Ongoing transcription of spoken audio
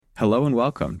Hello and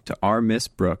welcome to Our Miss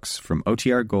Brooks from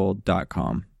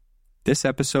OTRGold.com. This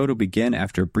episode will begin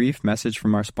after a brief message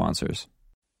from our sponsors.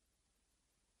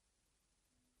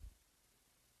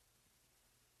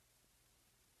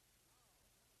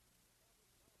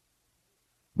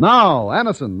 Now,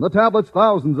 Anacin, the tablets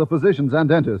thousands of physicians and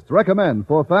dentists recommend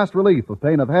for fast relief of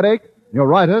pain of headache,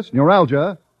 neuritis,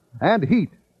 neuralgia, and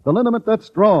heat, the liniment that's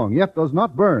strong yet does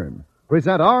not burn.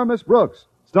 Present Our Miss Brooks,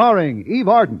 starring Eve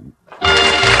Arden.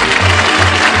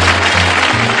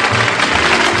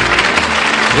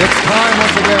 It's time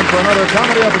once again for another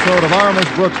comedy episode of Our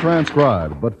Miss Brooks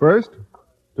Transcribed. But first,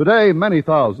 today many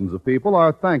thousands of people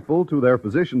are thankful to their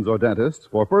physicians or dentists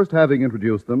for first having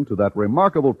introduced them to that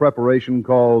remarkable preparation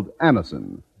called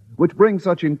Anacin, which brings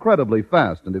such incredibly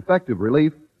fast and effective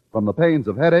relief from the pains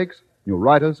of headaches,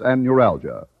 neuritis, and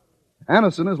neuralgia.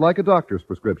 Anacin is like a doctor's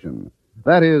prescription.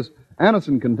 That is,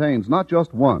 Anacin contains not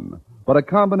just one, but a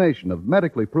combination of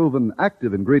medically proven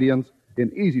active ingredients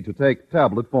in easy-to-take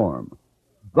tablet form.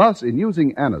 Thus, in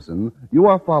using Anacin, you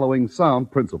are following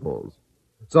sound principles.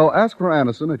 So ask for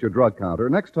Anacin at your drug counter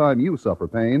next time you suffer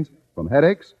pains from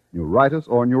headaches, neuritis,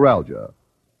 or neuralgia.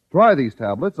 Try these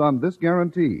tablets on this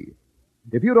guarantee.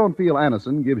 If you don't feel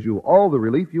Anacin gives you all the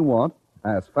relief you want,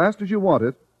 as fast as you want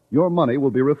it, your money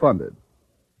will be refunded.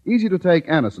 Easy-to-take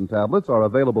Anacin tablets are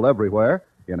available everywhere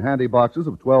in handy boxes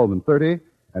of 12 and 30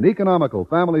 and economical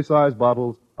family-size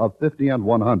bottles of 50 and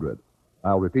 100.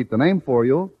 I'll repeat the name for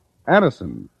you.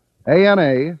 Anacin,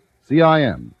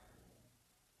 A-N-A-C-I-N.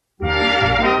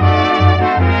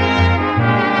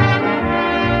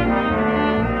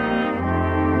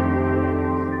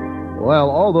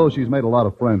 Well, although she's made a lot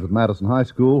of friends at Madison High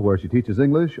School, where she teaches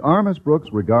English, Our Miss Brooks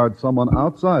regards someone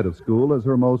outside of school as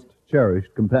her most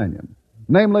cherished companion,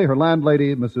 namely her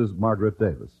landlady, Mrs. Margaret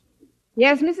Davis.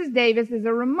 Yes, Mrs. Davis is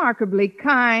a remarkably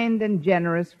kind and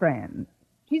generous friend.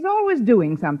 She's always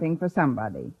doing something for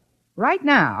somebody. Right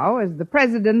now, as the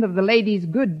president of the Ladies'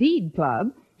 Good Deed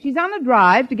Club, she's on a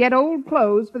drive to get old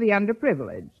clothes for the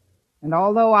underprivileged. And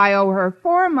although I owe her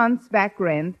 4 months back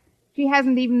rent, she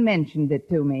hasn't even mentioned it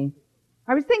to me.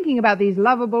 I was thinking about these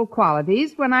lovable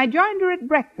qualities when I joined her at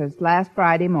breakfast last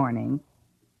Friday morning.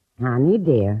 Connie,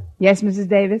 dear. Yes, Mrs.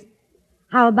 Davis?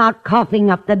 How about coughing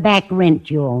up the back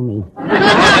rent you owe me?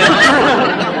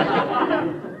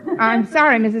 I'm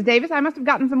sorry, Mrs. Davis. I must have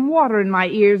gotten some water in my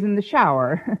ears in the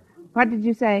shower. What did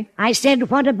you say? I said,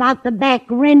 what about the back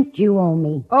rent you owe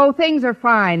me? Oh, things are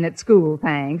fine at school,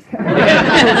 thanks.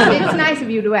 It's nice of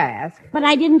you to ask. But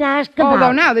I didn't ask about...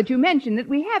 Although now that you mention it,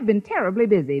 we have been terribly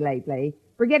busy lately.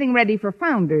 We're getting ready for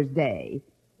Founders' Day.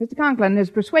 Mr. Conklin has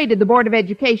persuaded the Board of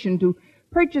Education to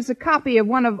purchase a copy of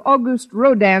one of Auguste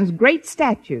Rodin's great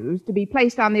statues to be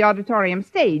placed on the auditorium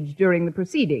stage during the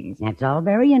proceedings. That's all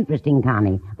very interesting,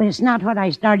 Connie, but it's not what I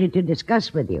started to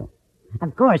discuss with you.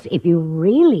 Of course, if you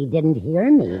really didn't hear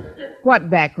me... What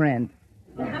back rent?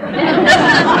 Oh,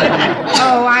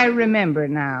 I remember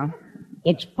now.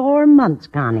 It's 4 months,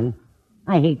 Connie.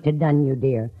 I hate to dun you,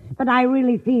 dear, but I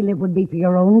really feel it would be for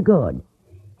your own good.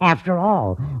 After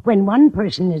all, when one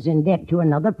person is in debt to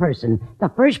another person, the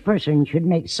first person should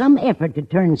make some effort to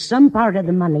turn some part of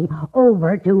the money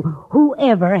over to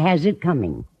whoever has it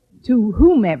coming. To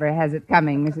whomever has it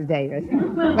coming, Mrs. Davis.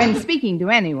 When speaking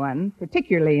to anyone,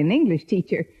 particularly an English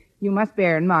teacher, you must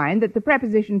bear in mind that the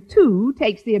preposition to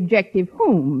takes the objective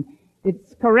whom,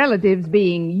 its correlatives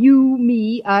being you,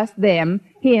 me, us, them,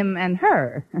 him, and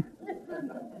her.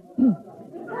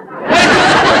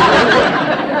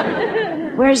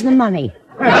 Where's the money?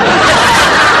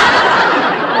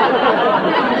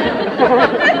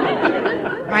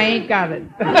 I ain't got it.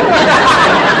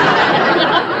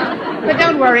 But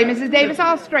don't worry, Mrs. Davis.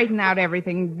 I'll straighten out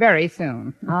everything very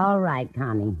soon. All right,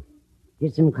 Connie.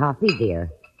 Get some coffee,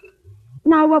 dear.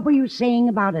 Now, what were you saying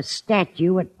about a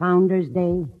statue at Founders'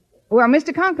 Day? Well,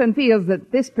 Mr. Conklin feels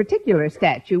that this particular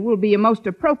statue will be a most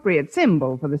appropriate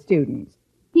symbol for the students.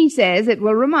 He says it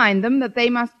will remind them that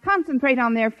they must concentrate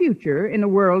on their future in a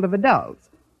world of adults.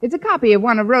 It's a copy of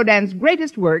one of Rodin's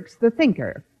greatest works, The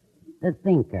Thinker. The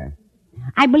Thinker.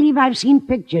 I believe I've seen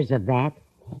pictures of that.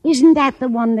 Isn't that the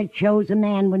one that shows a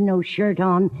man with no shirt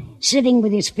on, sitting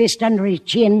with his fist under his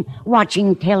chin,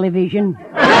 watching television?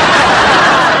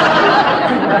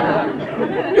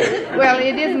 Well,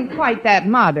 it isn't quite that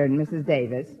modern, Mrs.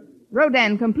 Davis.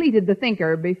 Rodin completed The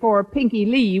Thinker before Pinky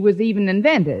Lee was even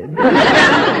invented.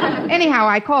 Anyhow,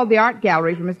 I called the art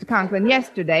gallery for Mr. Conklin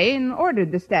yesterday and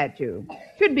ordered the statue.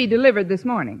 Should be delivered this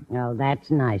morning. Oh,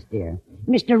 that's nice, dear.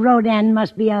 Mr. Rodin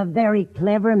must be a very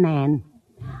clever man.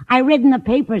 I read in the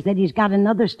papers that he's got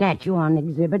another statue on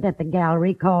exhibit at the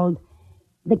gallery called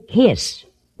The Kiss.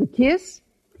 The Kiss?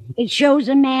 It shows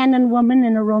a man and woman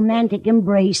in a romantic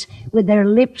embrace with their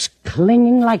lips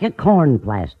clinging like a corn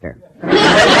plaster.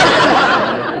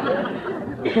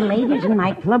 The ladies in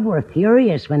my club were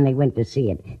furious when they went to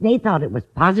see it. They thought it was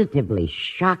positively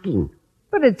shocking.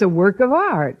 But it's a work of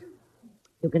art.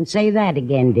 You can say that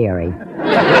again, dearie.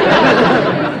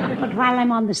 But while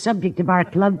I'm on the subject of our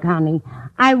club, Connie,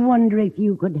 I wonder if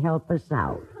you could help us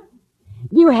out.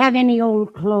 Do you have any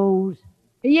old clothes?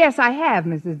 Yes, I have,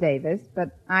 Mrs. Davis, but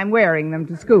I'm wearing them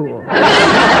to school.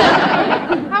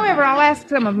 However, I'll ask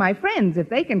some of my friends if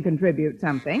they can contribute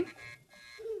something.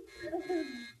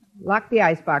 Lock the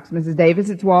icebox, Mrs. Davis.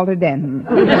 It's Walter Denton.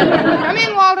 Come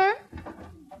in, Walter.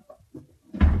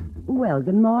 Well,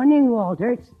 good morning,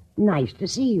 Walter. It's nice to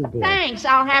see you, dear. Thanks.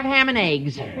 I'll have ham and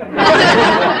eggs.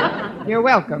 You're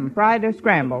welcome. Fried or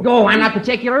scrambled? Oh, I'm not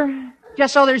particular.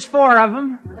 Just so there's 4 of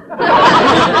them.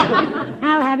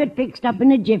 I'll have it fixed up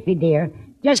in a jiffy, dear.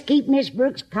 Just keep Miss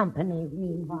Brooks company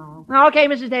meanwhile. Okay,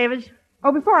 Mrs. Davis.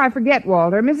 Oh, before I forget,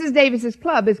 Walter, Mrs. Davis's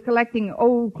club is collecting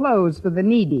old clothes for the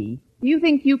needy. Do you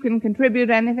think you can contribute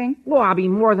anything? Well, I'll be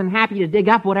more than happy to dig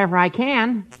up whatever I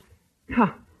can.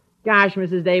 Gosh,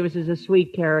 Mrs. Davis is a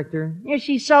sweet character. Yeah,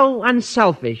 she's so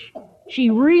unselfish.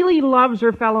 She really loves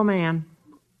her fellow man.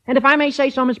 And if I may say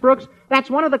so, Miss Brooks, that's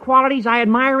one of the qualities I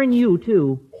admire in you,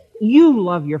 too. You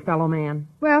love your fellow man.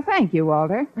 Well, thank you,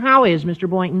 Walter. How is Mr.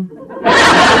 Boynton?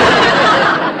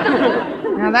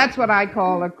 Now, that's what I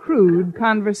call a crude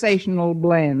conversational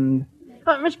blend.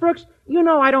 Miss Brooks, you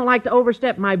know I don't like to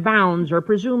overstep my bounds or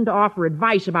presume to offer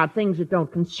advice about things that don't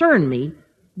concern me,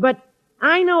 but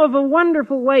I know of a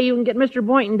wonderful way you can get Mr.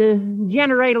 Boynton to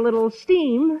generate a little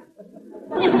steam.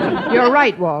 You're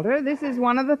right, Walter. This is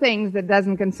one of the things that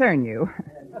doesn't concern you.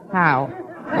 How?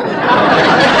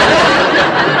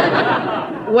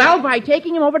 Well, by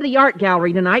taking him over to the art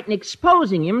gallery tonight and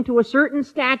exposing him to a certain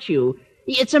statue.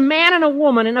 It's a man and a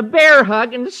woman in a bear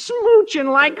hug and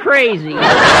smooching like crazy.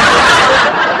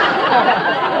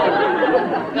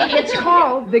 It's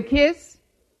called The Kiss?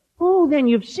 Oh, then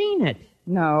you've seen it.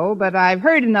 No, but I've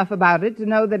heard enough about it to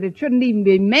know that it shouldn't even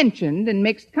be mentioned in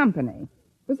mixed company.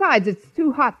 Besides, it's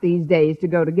too hot these days to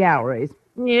go to galleries.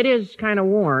 It is kind of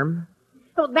warm.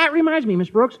 Oh, that reminds me, Miss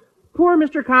Brooks. Poor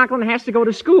Mr. Conklin has to go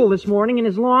to school this morning in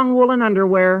his long woolen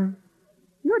underwear.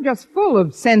 You're just full of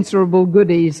censorable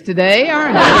goodies today,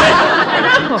 aren't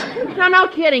you? No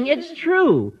kidding. It's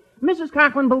true. Mrs.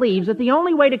 Conklin believes that the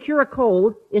only way to cure a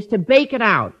cold is to bake it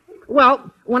out.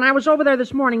 Well, when I was over there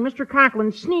this morning, Mr.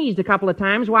 Conklin sneezed a couple of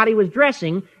times while he was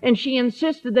dressing, and she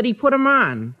insisted that he put them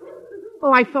on.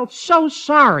 Oh, I felt so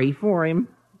sorry for him.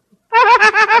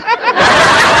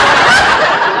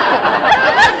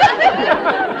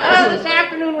 This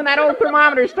afternoon, when that old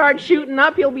thermometer starts shooting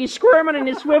up, he'll be squirming in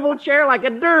his swivel chair like a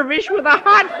dervish with a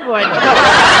hot foot.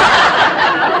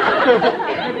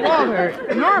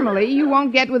 Walter, normally you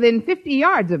won't get within 50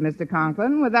 yards of Mr.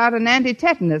 Conklin without an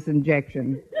anti-tetanus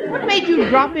injection. What made you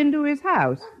drop into his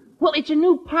house? Well, it's a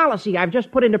new policy I've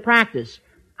just put into practice.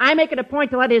 I make it a point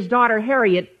to let his daughter,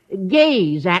 Harriet,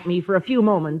 gaze at me for a few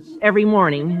moments every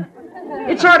morning.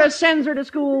 It sort of sends her to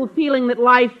school feeling that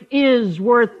life is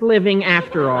worth living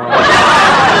after all.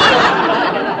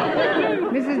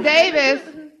 Mrs. Davis?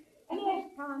 Yes,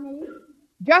 Connie?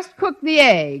 Just cook the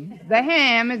eggs. The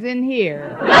ham is in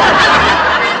here.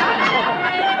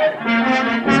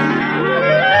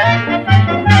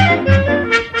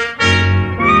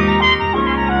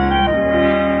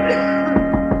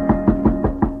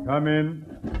 Come in.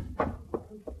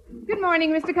 Good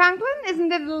morning, Mr. Conklin.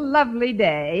 Isn't it a lovely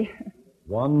day?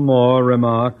 One more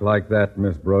remark like that,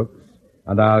 Miss Brooks,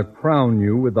 and I'll crown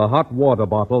you with the hot water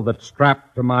bottle that's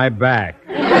strapped to my back.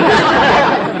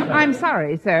 I'm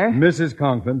sorry, sir. Mrs.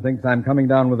 Conklin thinks I'm coming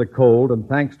down with a cold, and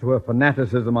thanks to her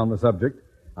fanaticism on the subject,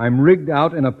 I'm rigged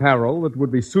out in apparel that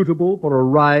would be suitable for a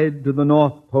ride to the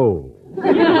North Pole.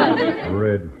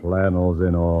 Red flannels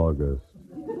in August.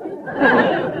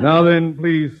 Now then,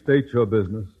 please state your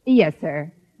business. Yes,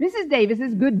 sir. Mrs.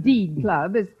 Davis's Good Deed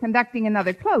Club is conducting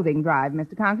another clothing drive,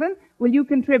 Mr. Conklin. Will you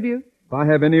contribute? If I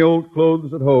have any old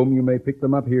clothes at home, you may pick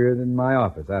them up here in my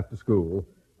office after school.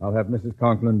 I'll have Mrs.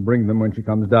 Conklin bring them when she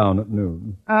comes down at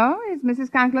noon. Oh, is Mrs.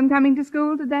 Conklin coming to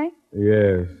school today?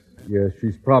 Yes,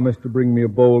 she's promised to bring me a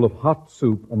bowl of hot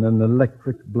soup and an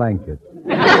electric blanket.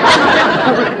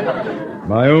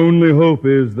 My only hope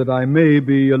is that I may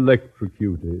be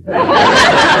electrocuted.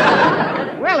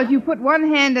 Well, if you put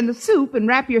one hand in the soup and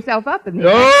wrap yourself up in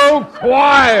the... Oh,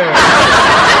 quiet!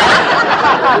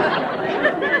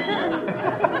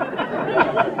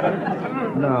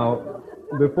 Now,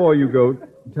 before you go,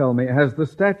 tell me, has the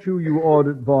statue you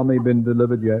ordered for me been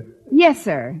delivered yet? Yes,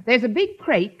 sir. There's a big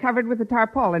crate covered with a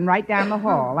tarpaulin right down the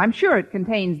hall. I'm sure it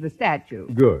contains the statue.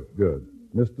 Good, good.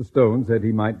 Mr. Stone said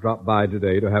he might drop by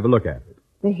today to have a look at it.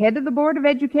 The head of the Board of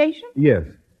Education? Yes,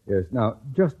 yes. Now,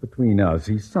 just between us,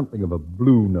 he's something of a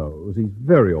blue nose. He's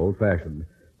very old-fashioned.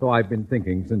 So I've been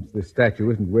thinking, since this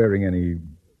statue isn't wearing any...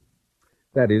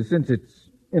 That is, since it's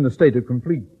in a state of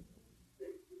complete...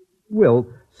 Well,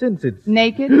 since it's...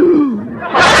 Naked?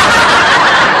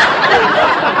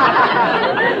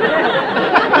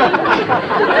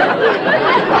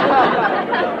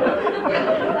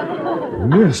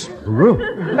 Miss Brooks.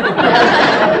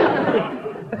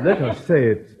 Let us say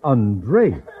it's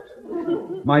undraped.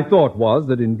 My thought was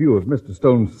that in view of Mr.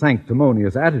 Stone's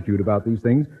sanctimonious attitude about these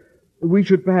things, we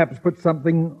should perhaps put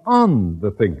something on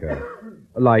the thinker.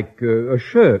 Like a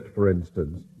shirt, for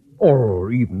instance.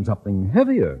 Or even something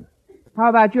heavier. How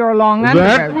about your long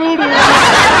underwear? That will do.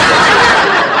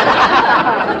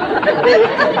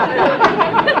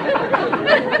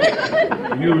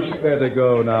 You'd better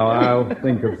go now. I'll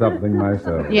think of something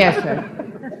myself. Yes, sir.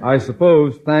 I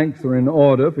suppose thanks are in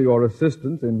order for your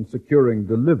assistance in securing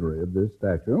delivery of this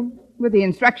statue. With the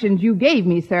instructions you gave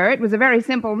me, sir, it was a very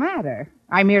simple matter.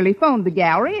 I merely phoned the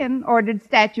gallery and ordered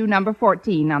statue number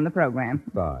 14 on the program.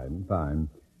 Fine, fine.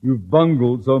 You've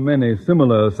bungled so many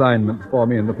similar assignments for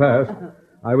me in the past.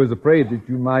 I was afraid that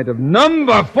you might have...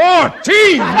 Number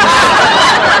 14!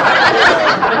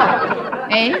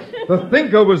 Eh? The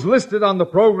thinker was listed on the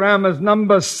program as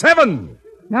number 7.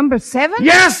 Number 7?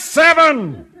 Yes,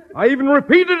 7! I even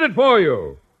repeated it for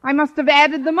you. I must have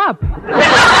added them up.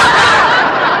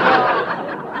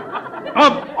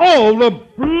 Of all the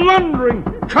blundering...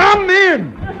 Come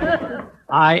in!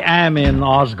 I am in,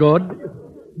 Osgood.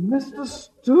 Mr.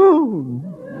 Stone.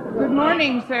 Good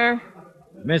morning, sir.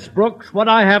 Miss Brooks, what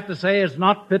I have to say is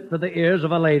not fit for the ears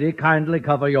of a lady. Kindly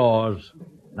cover yours.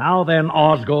 Now then,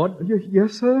 Osgood.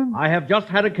 Yes, sir? I have just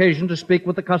had occasion to speak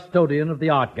with the custodian of the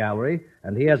art gallery,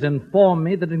 and he has informed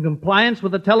me that in compliance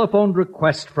with a telephoned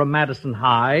request from Madison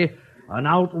High, an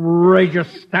outrageous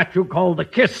statue called the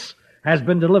Kiss has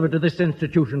been delivered to this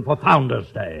institution for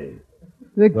Founders' Day.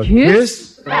 The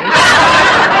kiss?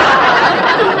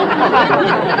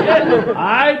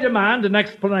 I demand an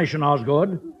explanation,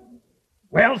 Osgood.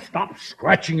 Well, stop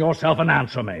scratching yourself and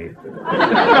answer me.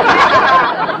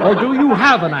 Or do you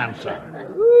have an answer?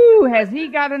 Ooh, has he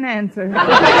got an answer?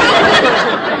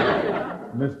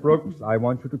 Miss Brooks, I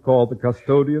want you to call the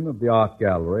custodian of the art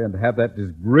gallery and have that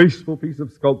disgraceful piece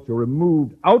of sculpture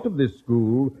removed out of this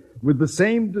school with the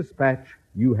same dispatch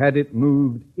you had it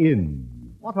moved in.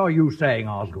 What are you saying,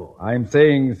 Osgood? I'm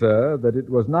saying, sir, that it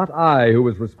was not I who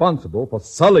was responsible for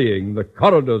sullying the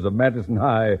corridors of Madison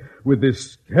High with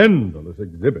this scandalous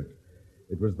exhibit.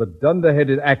 It was the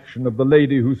dunderheaded action of the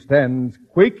lady who stands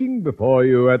quaking before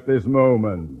you at this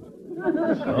moment.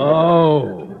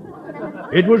 Oh,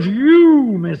 it was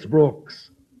you, Miss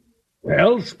Brooks.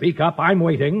 Well, speak up. I'm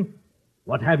waiting.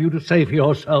 What have you to say for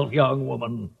yourself, young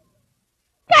woman?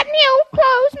 Got any old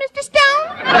clothes, Mr. Stone?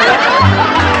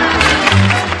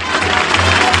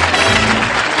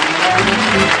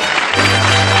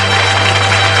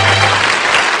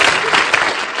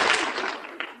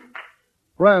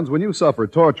 Friends, when you suffer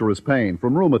torturous pain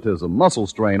from rheumatism, muscle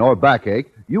strain, or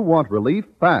backache, you want relief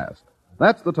fast.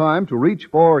 That's the time to reach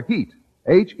for HEAT.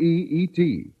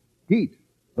 H-E-E-T. HEAT,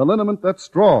 the liniment that's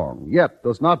strong, yet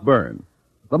does not burn.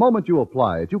 The moment you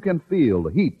apply it, you can feel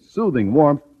the heat, soothing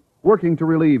warmth, working to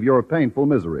relieve your painful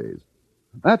miseries.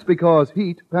 That's because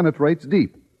heat penetrates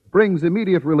deep, brings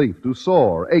immediate relief to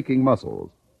sore, aching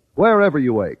muscles. Wherever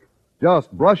you ache,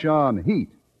 just brush on HEAT.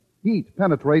 Heat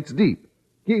penetrates deep,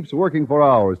 keeps working for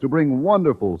hours to bring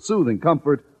wonderful, soothing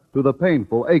comfort to the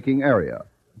painful, aching area.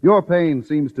 Your pain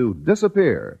seems to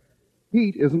disappear.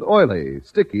 Heat isn't oily,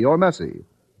 sticky, or messy.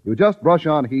 You just brush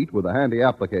on HEAT with a handy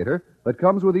applicator that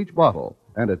comes with each bottle,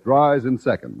 and it dries in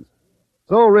seconds.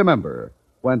 So remember,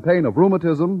 when pain of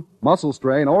rheumatism, muscle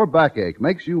strain, or backache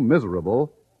makes you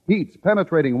miserable, HEAT's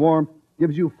penetrating warmth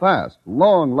gives you fast,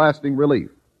 long-lasting relief.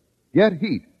 Get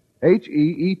HEAT,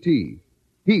 H-E-E-T.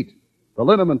 HEAT, the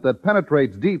liniment that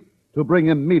penetrates deep to bring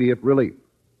immediate relief.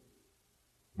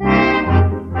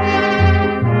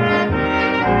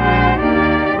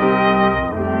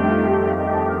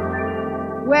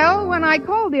 Well, when I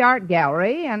called the art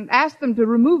gallery and asked them to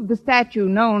remove the statue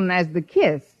known as the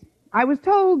Kiss, I was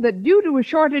told that due to a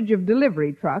shortage of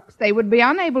delivery trucks, they would be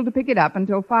unable to pick it up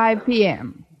until 5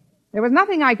 p.m. There was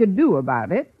nothing I could do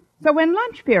about it, so when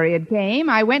lunch period came,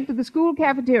 I went to the school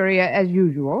cafeteria as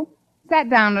usual, sat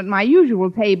down at my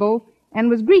usual table, and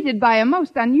was greeted by a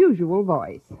most unusual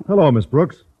voice. Hello, Miss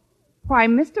Brooks. Why,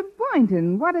 Mr.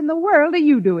 Boynton, what in the world are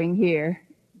you doing here?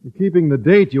 You're keeping the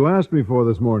date you asked me for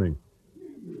this morning.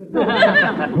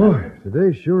 Boy,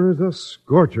 today sure is a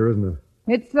scorcher, isn't it?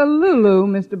 It's a Lulu,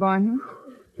 Mr. Boynton.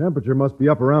 Temperature must be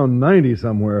up around 90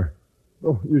 somewhere.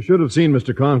 Oh, you should have seen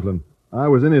Mr. Conklin. I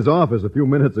was in his office a few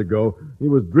minutes ago. He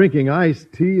was drinking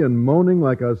iced tea and moaning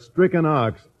like a stricken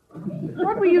ox.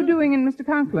 What were you doing in Mr.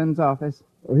 Conklin's office?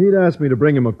 Well, he'd asked me to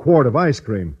bring him a quart of ice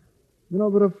cream. You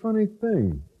know, but a funny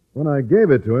thing. When I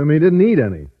gave it to him, he didn't eat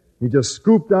any. He just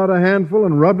scooped out a handful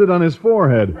and rubbed it on his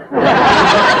forehead.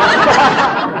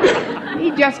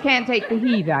 He just can't take the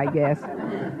heat, I guess.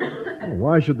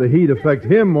 Why should the heat affect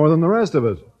him more than the rest of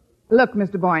us? Look,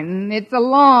 Mr. Boynton, it's a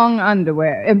long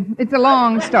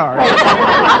story.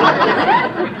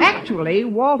 Actually,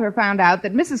 Walter found out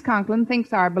that Mrs. Conklin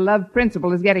thinks our beloved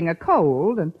principal is getting a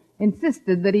cold and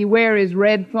insisted that he wear his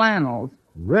red flannels.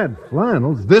 Red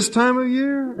flannels? This time of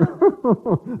year?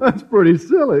 That's pretty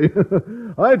silly.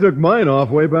 I took mine off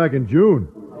way back in June.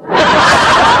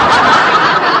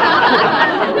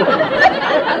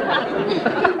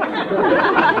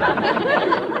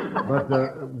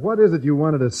 But what is it you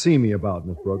wanted to see me about,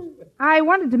 Miss Brooks? I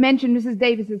wanted to mention Mrs.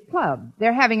 Davis's club.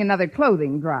 They're having another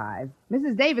clothing drive.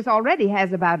 Mrs. Davis already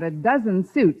has about a dozen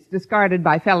suits discarded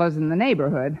by fellows in the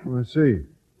neighborhood. Oh, I see.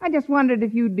 I just wondered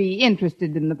if you'd be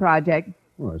interested in the project.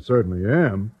 Well, I certainly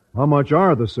am. How much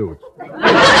are the suits?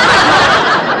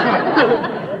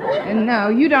 No,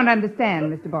 you don't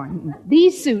understand, Mr. Boynton.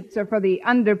 These suits are for the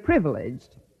underprivileged.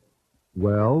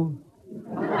 Well?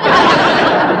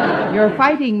 You're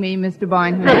fighting me, Mr.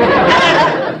 Boynton.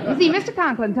 You see, Mr.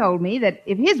 Conklin told me that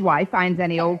if his wife finds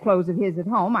any old clothes of his at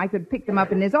home, I could pick them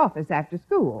up in his office after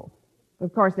school.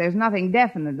 Of course, there's nothing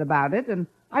definite about it, and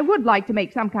I would like to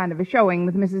make some kind of a showing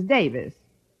with Mrs. Davis.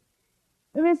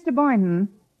 Mr. Boynton,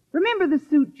 remember the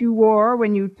suit you wore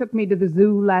when you took me to the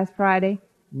zoo last Friday?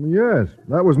 Yes,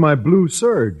 that was my blue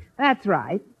serge. That's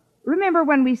right. Remember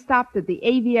when we stopped at the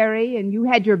aviary and you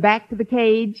had your back to the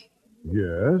cage?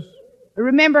 Yes.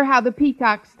 Remember how the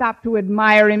peacock stopped to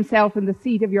admire himself in the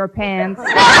seat of your pants?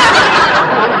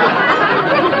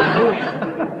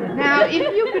 Now, if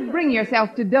you could bring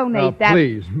yourself to donate that...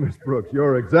 Please, Miss Brooks,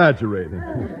 you're exaggerating.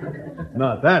 It's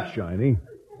not that shiny.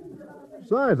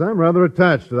 Besides, I'm rather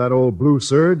attached to that old blue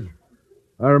serge.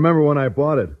 I remember when I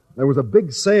bought it. There was a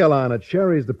big sale on at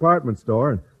Sherry's department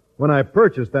store, and when I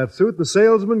purchased that suit, the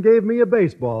salesman gave me a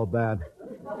baseball bat.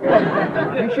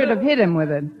 You should have hit him with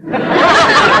it.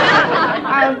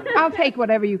 I'll take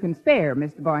whatever you can spare,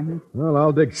 Mr. Boynton. Well,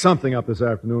 I'll dig something up this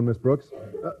afternoon, Miss Brooks.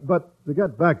 But to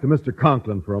get back to Mr.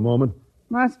 Conklin for a moment.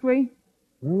 Must we?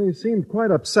 Well, he seemed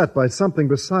quite upset by something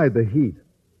beside the heat.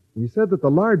 He said that the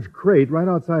large crate right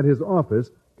outside his office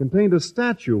contained a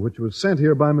statue which was sent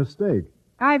here by mistake.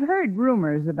 I've heard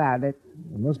rumors about it.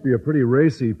 It must be a pretty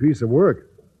racy piece of work.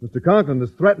 Mr. Conklin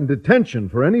has threatened detention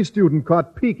for any student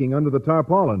caught peeking under the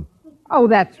tarpaulin. Oh,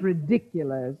 that's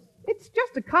ridiculous. It's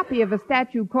just a copy of a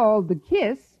statue called The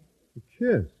Kiss. The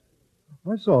Kiss?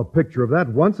 I saw a picture of that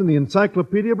once in the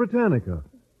Encyclopedia Britannica.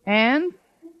 And?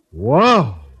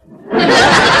 Wow!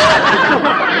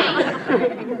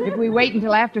 If we wait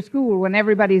until after school when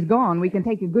everybody's gone, we can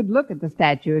take a good look at the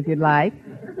statue if you'd like.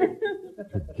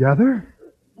 Together?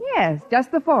 Yes,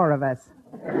 just the four of us.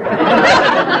 Brooks,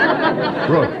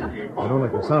 I don't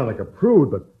like to sound like a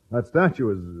prude, but that statue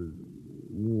is,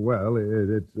 well,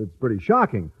 it's pretty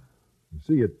shocking. You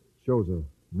see, it shows a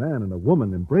man and a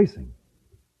woman embracing.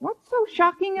 What's so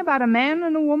shocking about a man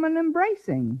and a woman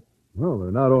embracing? Well,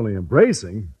 they're not only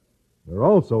embracing, they're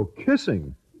also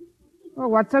kissing. Well,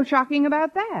 what's so shocking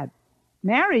about that?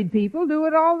 Married people do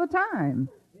it all the time.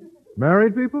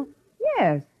 Married people?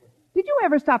 Yes. Did you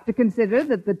ever stop to consider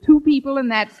that the two people in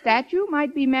that statue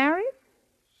might be married?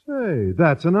 Say,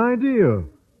 that's an idea.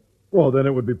 Well, then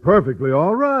it would be perfectly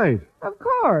all right. Of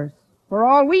course. For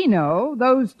all we know,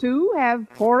 those two have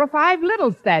 4 or 5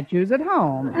 little statues at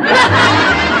home.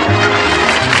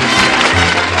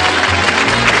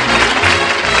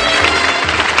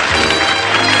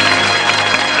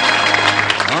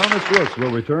 Miss Brooks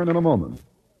will return in a moment.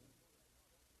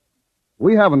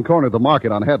 We haven't cornered the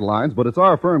market on headlines, but it's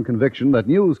our firm conviction that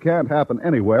news can't happen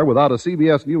anywhere without a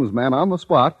CBS newsman on the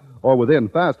spot or within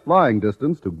fast-flying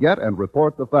distance to get and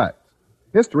report the facts.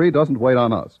 History doesn't wait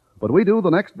on us, but we do the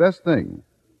next best thing.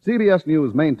 CBS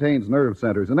News maintains nerve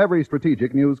centers in every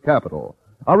strategic news capital.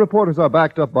 Our reporters are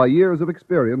backed up by years of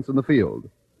experience in the field.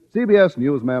 CBS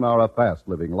newsmen are a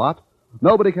fast-living lot.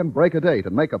 Nobody can break a date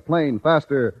and make a plane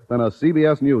faster than a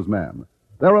CBS newsman.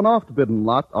 They're an oft-bidden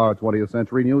lot, our 20th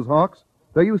century news hawks.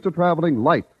 They're used to traveling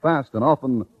light, fast, and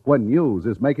often when news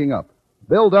is making up.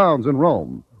 Bill Downs in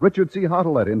Rome, Richard C.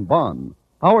 Hottelet in Bonn,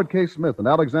 Howard K. Smith and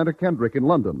Alexander Kendrick in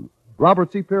London,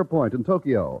 Robert C. Pierpoint in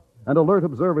Tokyo, and alert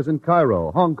observers in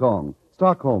Cairo, Hong Kong,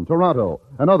 Stockholm, Toronto,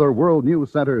 and other world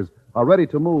news centers are ready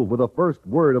to move with the first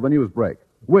word of a news break,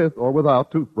 with or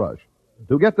without toothbrush.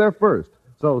 To get there first,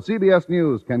 so CBS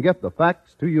News can get the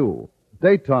facts to you.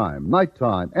 Daytime,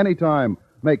 nighttime, anytime,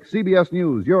 make CBS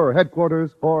News your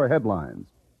headquarters for headlines.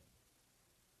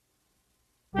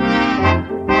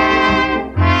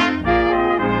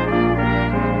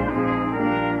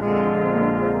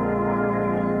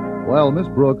 Well, Miss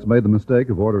Brooks made the mistake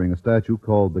of ordering a statue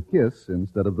called the Kiss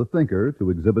instead of the Thinker to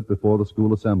exhibit before the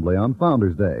school assembly on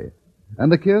Founders Day. And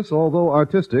the Kiss, although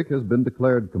artistic, has been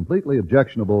declared completely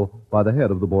objectionable by the head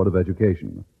of the Board of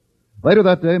Education. Later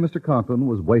that day, Mr. Conklin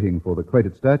was waiting for the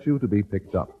crated statue to be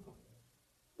picked up.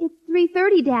 It's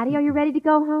 3:30, Daddy. Are you ready to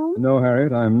go home? No,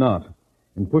 Harriet, I'm not.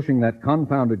 In pushing that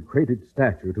confounded crated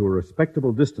statue to a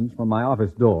respectable distance from my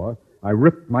office door, I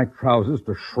ripped my trousers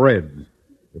to shreds.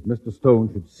 If Mr.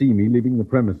 Stone should see me leaving the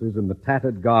premises in the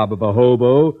tattered garb of a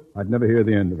hobo, I'd never hear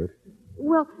the end of it.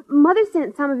 Well, Mother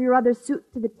sent some of your other suits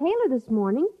to the tailor this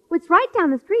morning. It's right down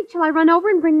the street. Shall I run over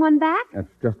and bring one back?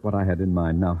 That's just what I had in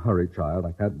mind. Now, hurry, child.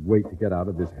 I can't wait to get out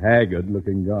of this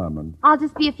haggard-looking garment. I'll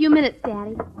just be a few minutes,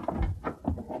 Daddy.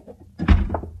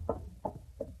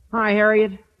 Hi,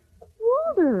 Harriet.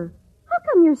 Walter, how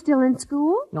come you're still in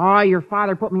school? Oh, your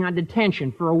father put me on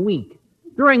detention for a week.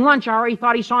 During lunch hour, he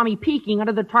thought he saw me peeking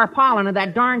under the tarpaulin of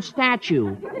that darn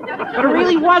statue. But it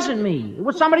really wasn't me. It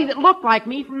was somebody that looked like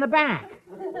me from the back.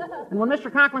 And when Mr.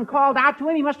 Conklin called out to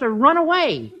him, he must have run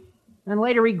away. And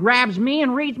later he grabs me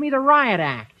and reads me the riot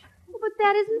act. But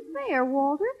that isn't fair,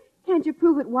 Walter. Can't you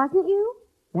prove it wasn't you?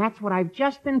 That's what I've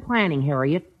just been planning,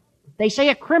 Harriet. They say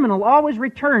a criminal always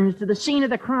returns to the scene of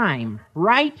the crime,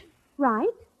 right?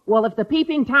 Right. Well, if the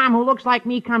peeping Tom who looks like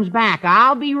me comes back,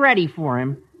 I'll be ready for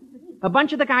him. A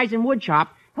bunch of the guys in woodshop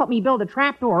helped me build a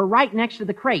trapdoor right next to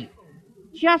the crate.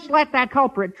 Just let that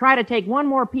culprit try to take one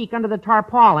more peek under the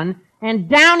tarpaulin, and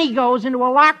down he goes into a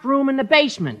locked room in the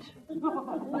basement.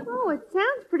 Oh, it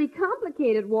sounds pretty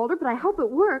complicated, Walter, but I hope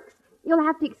it works. You'll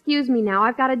have to excuse me now.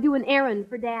 I've got to do an errand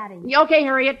for Daddy. Okay,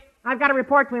 Harriet. I've got to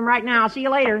report to him right now. I'll see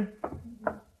you later.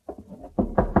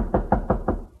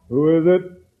 Who is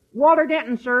it? Walter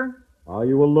Denton, sir. Are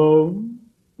you alone?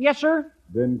 Yes, sir.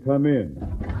 Then come in.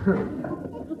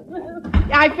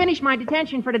 I finished my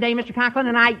detention for today, Mr. Conklin,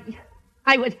 and I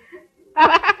was...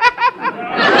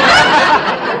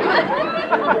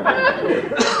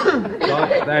 Stop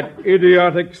that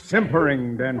idiotic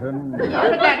simpering, Denton.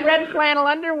 That red flannel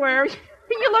underwear.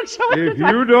 You look so... If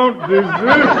you don't desist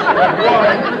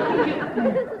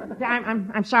at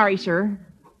once... I'm sorry, sir.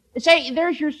 Say,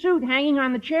 there's your suit hanging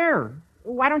on the chair.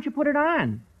 Why don't you put it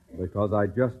on? Because I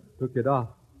just took it off.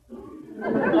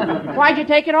 Why'd you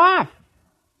take it off?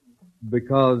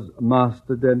 Because,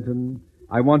 Master Denton,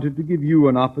 I wanted to give you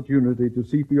an opportunity to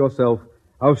see for yourself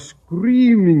how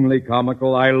screamingly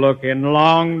comical I look in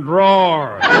long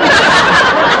drawers.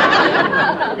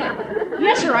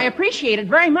 Yes, sir, I appreciate it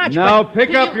very much. Now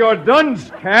pick up your dunce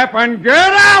cap and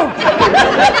get out!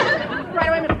 Right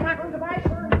away, Mr. Conklin. Goodbye,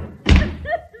 sir.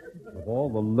 Of all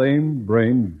the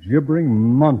lame-brained, gibbering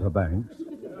mountebanks.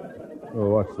 Oh,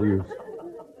 what's the use?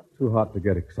 Too hot to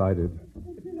get excited.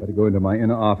 Better go into my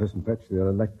inner office and fetch the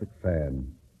electric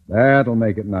fan. That'll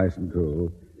make it nice and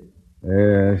cool.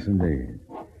 Yes, indeed.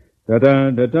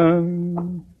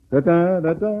 Da-da-da-dum,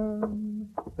 da-da-da-dum,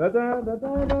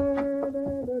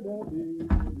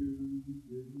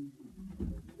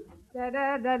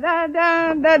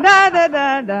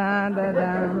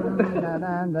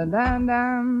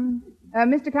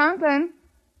 Mr. Conklin?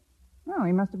 Oh,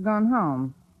 he must have gone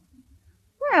home.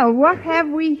 Well, what have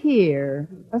we here?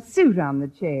 A suit on the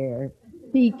chair.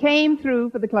 He came through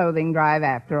for the clothing drive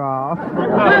after all.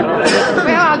 Well,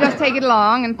 I'll just take it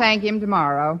along and thank him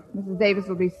tomorrow. Mrs. Davis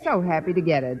will be so happy to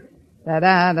get it.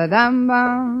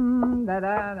 Da-da-da-dum-bum,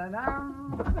 da-da-da-dum,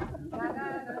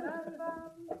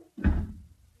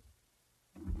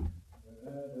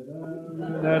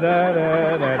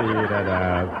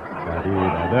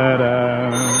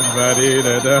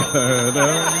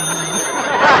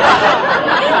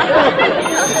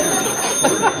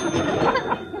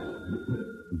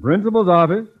 Principal's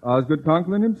office. Osgood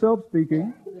Conklin himself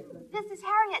speaking. This is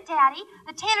Harriet, Daddy.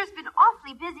 The tailor's been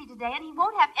awfully busy today, and he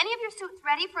won't have any of your suits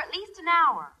ready for at least an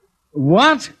hour.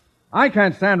 What? I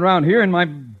can't stand around here in my...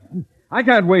 I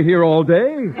can't wait here all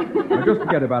day. Now, just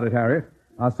forget about it, Harriet.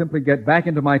 I'll simply get back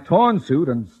into my torn suit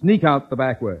and sneak out the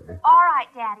back way. All right,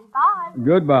 Daddy. Bye.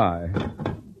 Goodbye.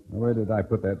 Now, where did I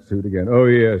put that suit again? Oh,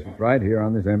 yes, it's right here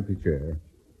on this empty chair.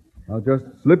 I'll just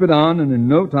slip it on, and in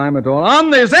no time at all, on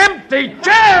this empty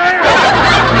chair!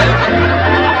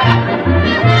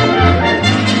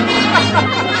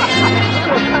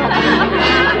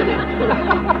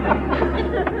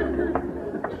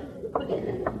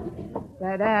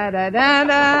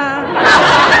 Da-da-da-da.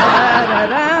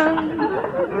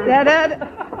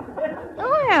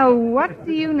 Well, what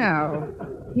do you know?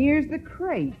 Here's the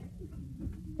crate.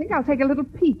 I think I'll take a little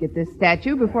peek at this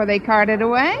statue before they cart it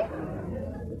away.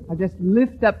 I'll just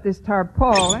lift up this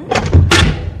tarpaulin.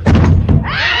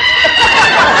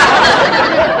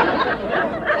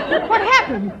 What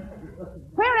happened?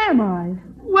 Where am I?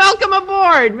 Welcome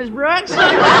aboard, Miss Brooks.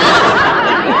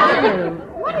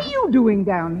 What are you doing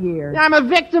down here? I'm a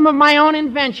victim of my own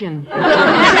invention.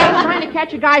 I was trying to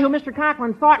catch a guy who Mr.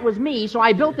 Conklin thought was me, so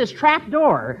I built this trap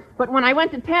door. But when I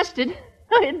went to test it,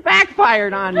 it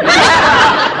backfired on me.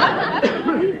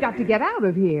 You've got to get out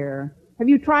of here. Have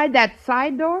you tried that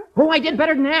side door? Oh, I did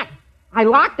better than that. I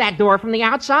locked that door from the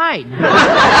outside.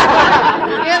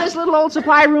 Yeah, this little old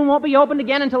supply room won't be opened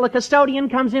again until the custodian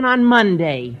comes in on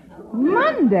Monday.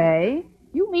 Monday?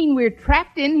 You mean we're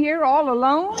trapped in here all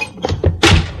alone?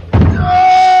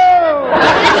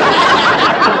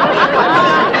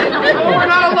 We're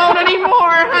not alone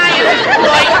anymore.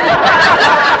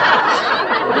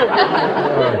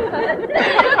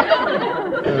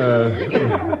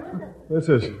 This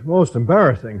is most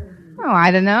embarrassing. Oh,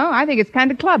 I don't know. I think it's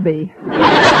kind of clubby.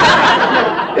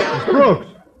 Miss Brooks,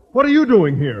 what are you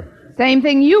doing here? Same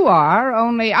thing you are,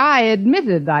 only I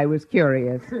admitted I was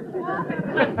curious.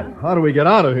 How do we get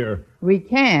out of here? We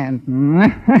can. Oh,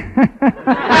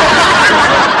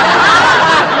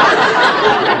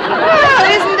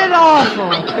 isn't it awful?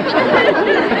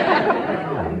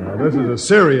 Now, this is a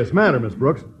serious matter, Miss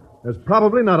Brooks. There's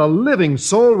probably not a living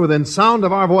soul within sound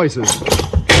of our voices.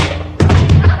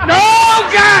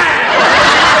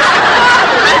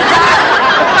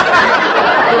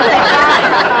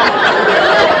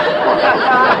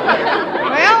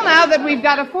 We've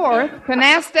got a fourth.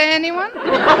 Canasta, anyone?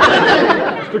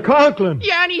 Mr. Conklin.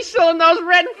 Yeah, and he's still in those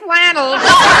red flannels.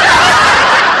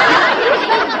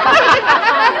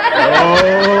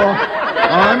 Oh,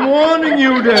 I'm warning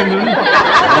you, Denton.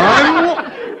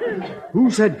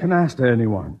 Who said canasta,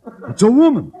 anyone? It's a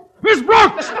woman. Miss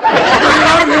Brooks! Get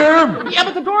out of here! Yeah,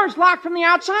 but the door's locked from the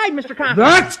outside, Mr. Conklin.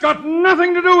 That's got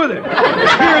nothing to do with it.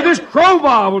 Here, this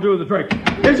crowbar will do the trick.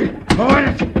 Is it?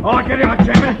 Oh, get it out,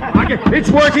 Jamie.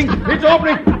 It's working. It's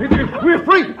opening. We're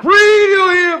free. Free, you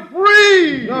hear?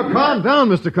 Free! Now, calm down,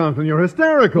 Mr. Conklin. You're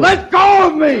hysterical. Let go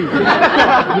of me! You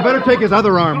better take his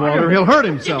other arm, Walter. He'll hurt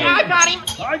himself. Yeah, I got him.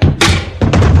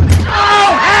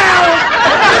 Oh, hell!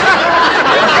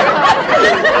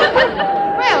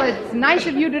 Well, it's nice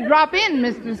of you to drop in,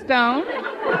 Mr. Stone.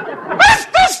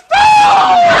 Mr. Stone!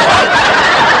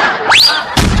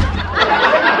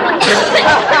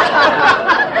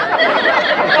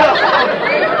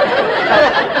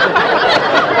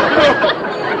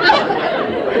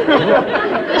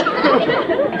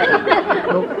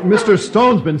 Mr.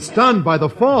 Stone's been stunned by the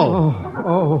fall.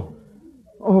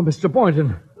 Oh, Mr.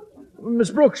 Boynton. Miss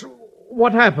Brooks,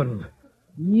 what happened?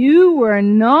 You were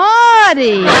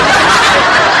naughty.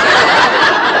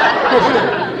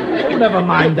 Never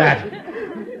mind that.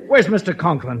 Where's Mr.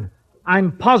 Conklin?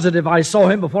 I'm positive I saw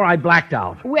him before I blacked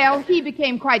out. Well, he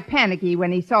became quite panicky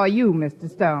when he saw you, Mr.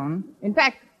 Stone. In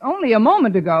fact, only a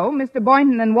moment ago, Mr.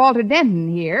 Boynton and Walter Denton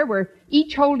here were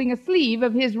each holding a sleeve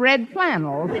of his red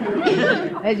flannels.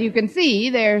 As you can see,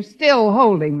 they're still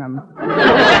holding them.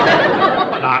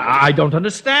 I don't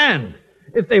understand.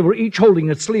 If they were each holding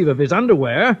a sleeve of his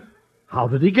underwear, how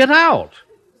did he get out?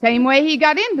 Same way he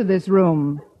got into this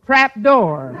room. Trap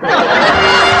door.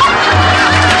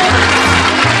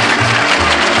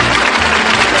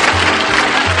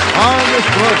 Our Miss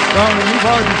Brooks, starring in Eve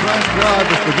Arden, transcribed,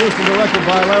 was produced and directed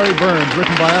by Larry Burns,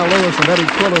 written by Al Lewis and Eddie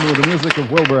Quillen with the music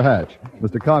of Wilbur Hatch.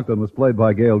 Mr. Conklin was played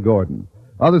by Gail Gordon.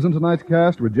 Others in tonight's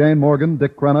cast were Jane Morgan,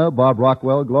 Dick Crenna, Bob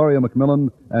Rockwell, Gloria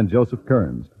McMillan, and Joseph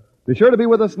Kearns. Be sure to be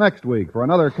with us next week for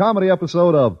another comedy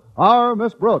episode of Our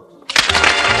Miss Brooks.